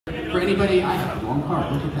for anybody, I have a long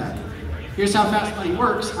card, look at that. Here's how Fast Money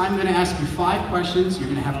works. I'm going to ask you 5 questions. You're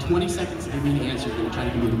going to have 20 seconds to give me an answer. You're going to try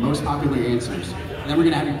to give me the most popular answers. And then we're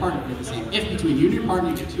going to have your partner do the same. If between you and your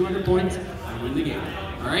partner you get 200 points, I win the game.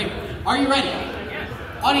 All right? Are you ready?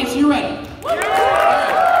 Audience, you ready? All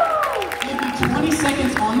right. Give me 20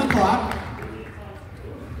 seconds on the clock.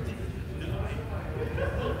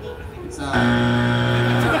 It's okay.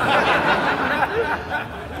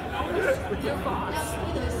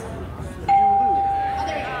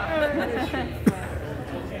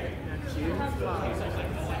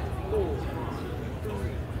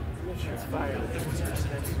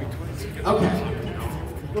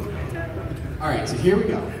 All right, so here we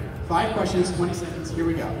go. 5 questions, 20 seconds, here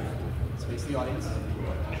we go. Let's face the audience.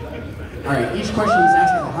 All right, each question is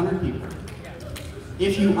asked of 100 people.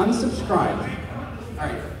 If you unsubscribe, all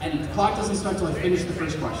right, and the clock doesn't start till I finish the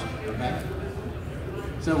first question, okay?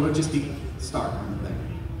 So we'll just be start on the thing.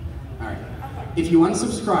 All right. If you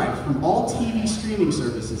unsubscribe from all TV streaming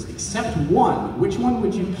services except one, which one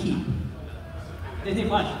would you keep? Disney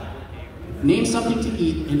Plus. Name something to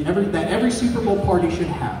eat that every Super Bowl party should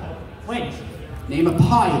have. Wings. Name a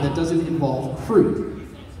pie that doesn't involve fruit.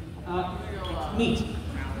 Meat.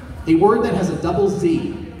 A word that has a double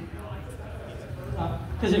Z.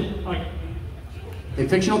 Kazoo. Right. A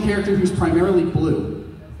fictional character who's primarily blue.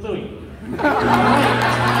 Bluey. All right,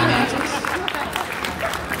 that's 5 answers.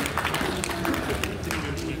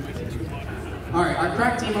 All right, our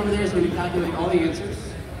crack team over there is going to calculate all the answers.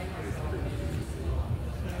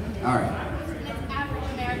 All right.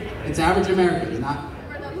 It's average American. It's not.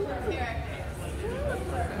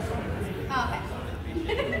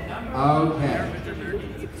 Okay.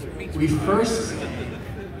 We first.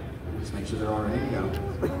 Just make sure they're all ready to go.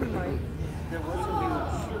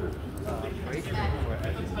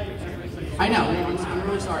 I know. I'm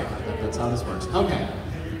really sorry about that. That's how this works. Okay.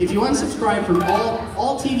 If you unsubscribe from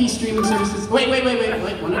all TV streaming services, wait,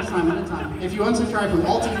 one at a time. If you unsubscribe from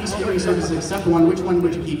all TV streaming services except one, which one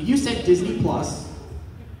would you keep? You said Disney Plus.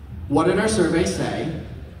 What did our survey say?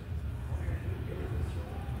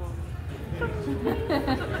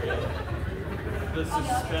 The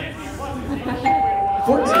suspense.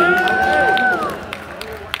 14. Okay.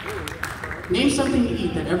 Name something to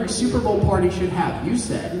eat that every Super Bowl party should have. You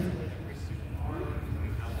said.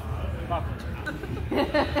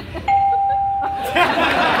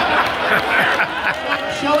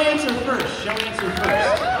 Show answer first.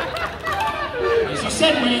 As you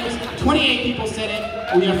said wings, 28 people said it.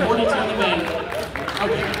 We have 42 in the bank.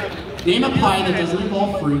 Okay. Name a pie that doesn't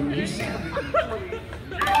involve fruit. You said.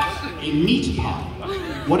 A meat pie.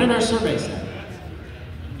 What did our survey say?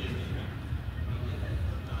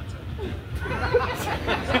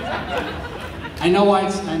 I know why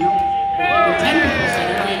it's. I know. 10 people said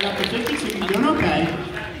it, right? Up to 52, you're doing okay.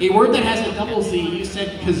 A word that has a double Z, you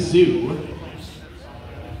said kazoo.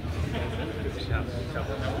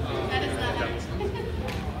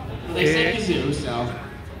 They said kazoo, so.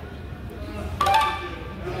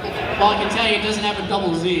 Well, I can tell you it doesn't have a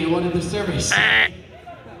double Z. What did the survey say?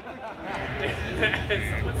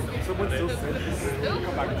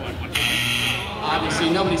 Obviously,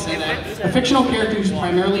 nobody said that. A fictional character who's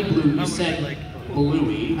primarily blue, you said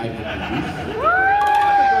Bluey, I believe.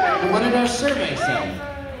 And what did our survey say?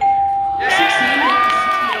 16 not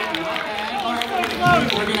bad. All right,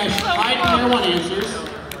 we're going to try to clear one answers.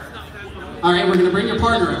 All right, we're going to bring your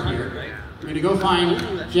partner up here. We're going to go find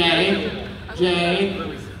Jay.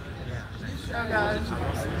 Oh, God.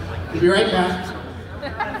 We'll be right back.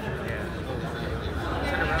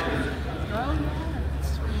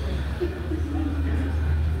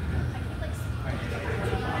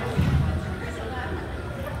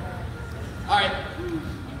 All right,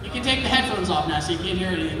 you can take the headphones off now so you can't hear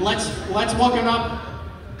anything. Let's welcome up.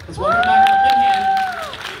 Let's welcome back with a big hand.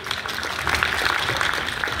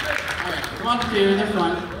 All right, come on up here in the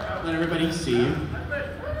front. Let everybody see you.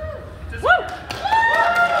 Woo!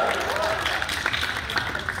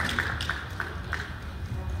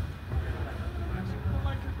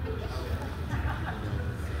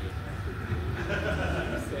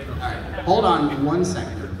 All right, hold on 1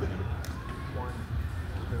 second.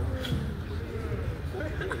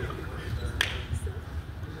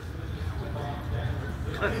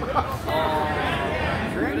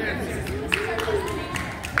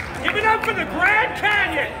 Give it up for the Grand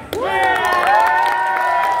Canyon!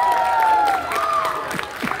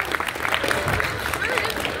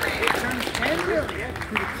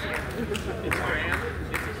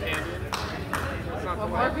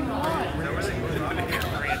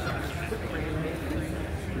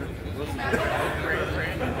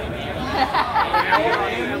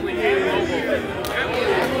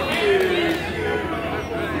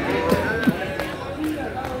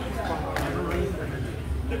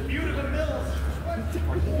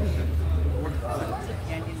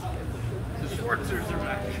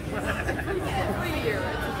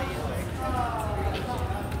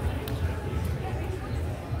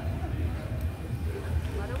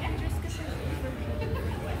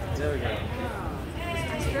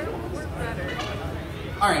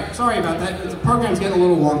 sorry about that. The program's getting a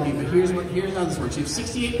little wonky, but here's how this works. You have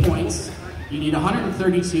 68 points. You need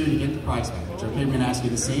 132 to get the prize package. Okay, I'm going to ask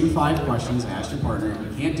you the same 5 questions I asked your partner.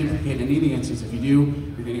 You can't duplicate any of the answers. If you do,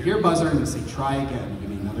 you're going to hear a buzzer and say, try again.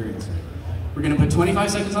 Give me another answer. We're going to put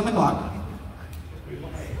 25 seconds on the clock.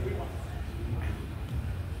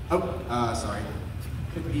 Oh, sorry.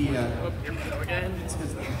 Could be,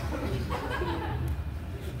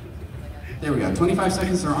 there we go. 25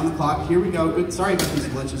 seconds are on the clock. Here we go. Good. Sorry about these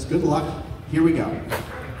glitches. Good luck. Here we go.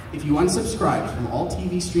 If you unsubscribed from all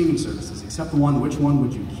TV streaming services except one, which one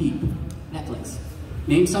would you keep? Netflix.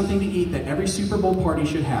 Name something to eat that every Super Bowl party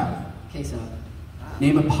should have. Queso.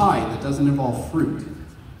 Name a pie that doesn't involve fruit.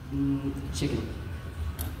 Chicken.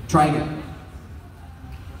 Try again.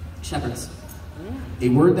 Shepherds. A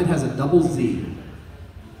word that has a double Z.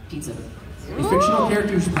 Pizza. A fictional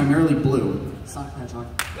character who's primarily blue. Sonic the Hedgehog.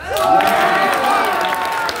 You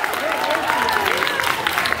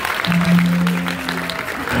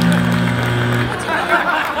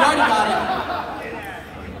already got it.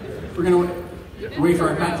 We're gonna wait for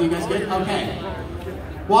our cut. Do you guys good? Okay.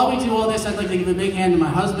 While we do all this, I'd like to give a big hand to my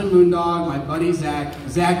husband, Moondog, my buddy, Zach,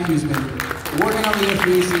 who's been working over there for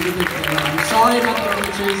me, so I'm sorry about the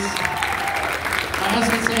glitches. My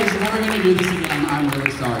husband says he's never going to do this again. I'm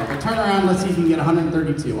really sorry. But turn around, let's see if you can get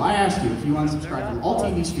 132. I asked you if you unsubscribe from all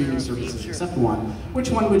TV streaming services except one, which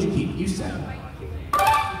one would you keep? You said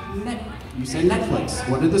Netflix.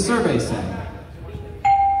 What did the survey say?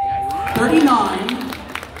 39.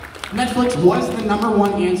 Netflix was the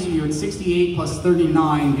 #1 answer. You had 68 plus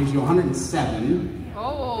 39 gives you 107.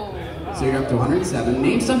 Oh. So you're up to 107.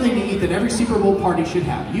 Name something to eat that every Super Bowl party should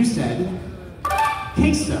have. You said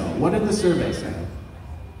queso. What did the survey say?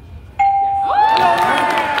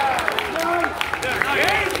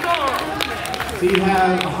 So you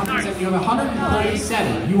have 107. You have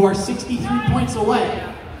 137. You are 63 points away.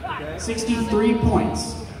 63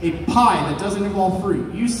 points. A pie that doesn't involve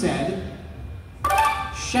fruit. You said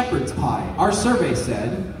shepherd's pie. Our survey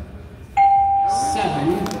said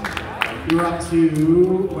 7. You're up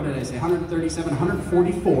to, what did I say, 137,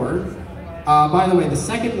 144. By the way, the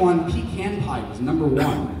second one, pecan pie, was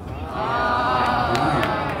 #1.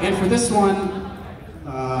 Right. And for this one,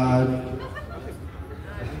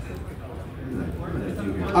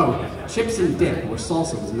 chips and dip, or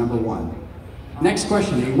salsa, was #1. Next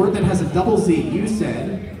question, a word that has a double Z. You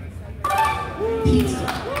said pizza.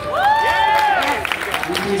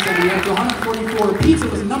 You said you have to 144. Pizza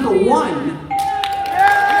was #1.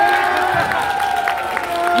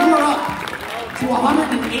 You are up to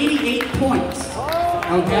 188 points.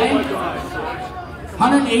 Okay?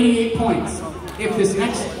 188 points. If this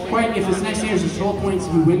next answer is 12 points,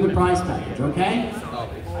 you win the prize package, okay?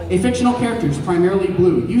 A fictional character is primarily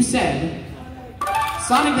blue. You said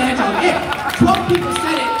Sonic the Hedgehog. If 12 people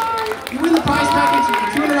said it, you win the prize package, you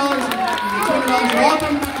get $200, You're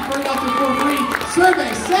welcome to Furrydelphia for free.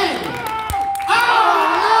 Survey said,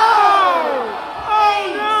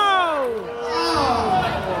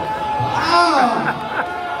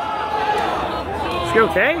 Is he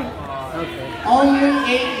okay? Only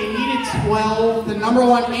 8, you needed 12. The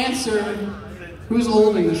 #1 answer, who's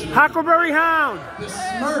holding this? Huckleberry Hound. The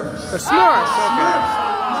Smurfs. The Smurfs. Smurfs are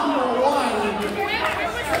 #1.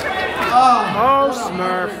 Oh,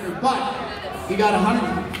 Smurf. But you got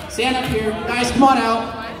 100. Stand up here. Guys, come on out.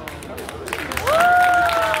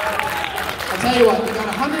 I'll tell you what, you got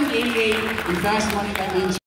 188 in fast money. That means